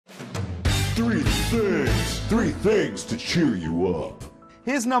Three things to cheer you up.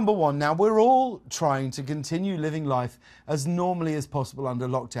 Here's number one. Now, we're all trying to continue living life as normally as possible under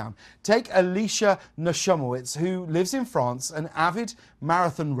lockdown. Take Alicia Nashomowitz, who lives in France, an avid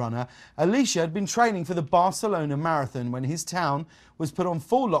marathon runner. Alicia had been training for the Barcelona Marathon when his town was put on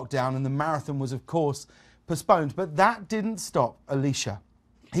full lockdown and the marathon was, of course, postponed. But that didn't stop Alicia.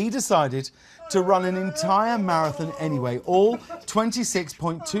 He decided to run an entire marathon anyway, all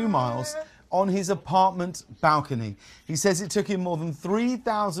 26.2 miles, on his apartment balcony. He says it took him more than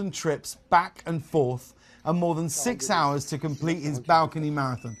 3,000 trips back and forth and more than 6 hours to complete his balcony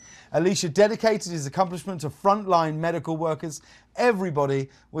marathon. Alicia dedicated his accomplishment to frontline medical workers. Everybody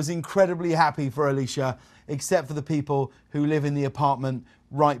was incredibly happy for Alicia, except for the people who live in the apartment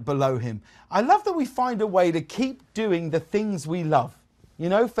right below him. I love that we find a way to keep doing the things we love. You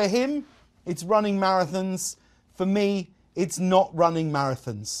know, for him, it's running marathons. For me, it's not running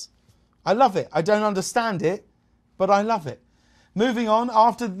marathons. I love it. I don't understand it, but I love it. Moving on,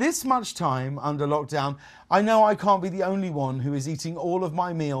 after this much time under lockdown, I know I can't be the only one who is eating all of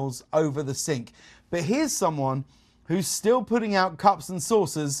my meals over the sink. But here's someone who's still putting out cups and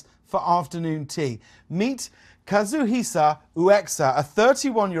saucers for afternoon tea. Meet Kazuhisa Uexa, a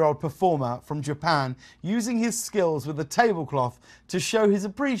 31-year-old performer from Japan, using his skills with a tablecloth to show his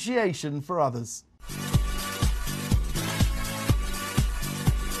appreciation for others.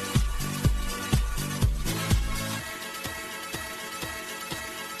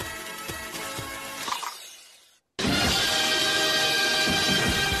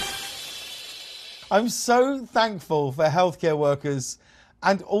 I'm so thankful for healthcare workers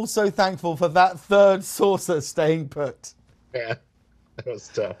and also thankful for that third saucer staying put. Yeah, that was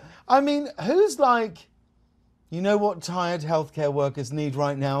tough. I mean, who's like, you know what tired healthcare workers need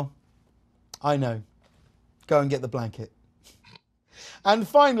right now? I know. Go and get the blanket. And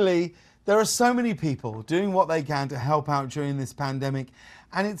finally, there are so many people doing what they can to help out during this pandemic,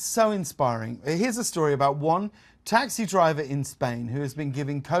 and it's so inspiring. Here's a story about one taxi driver in Spain who has been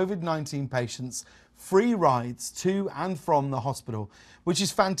giving COVID-19 patients free rides to and from the hospital, which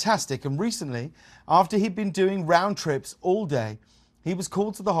is fantastic. And recently, after he'd been doing round trips all day, he was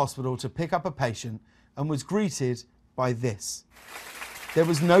called to the hospital to pick up a patient and was greeted by this. There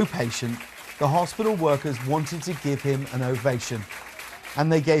was no patient. The hospital workers wanted to give him an ovation,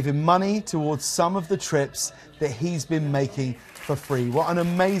 and they gave him money towards some of the trips that he's been making for free. What an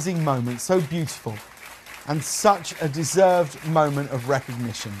amazing moment, so beautiful, and such a deserved moment of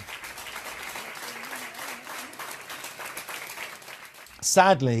recognition.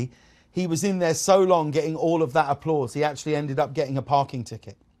 Sadly, he was in there so long getting all of that applause, he actually ended up getting a parking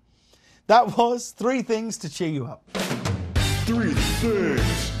ticket. That was 3 things to cheer you up.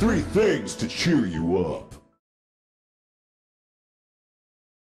 Three things to cheer you up.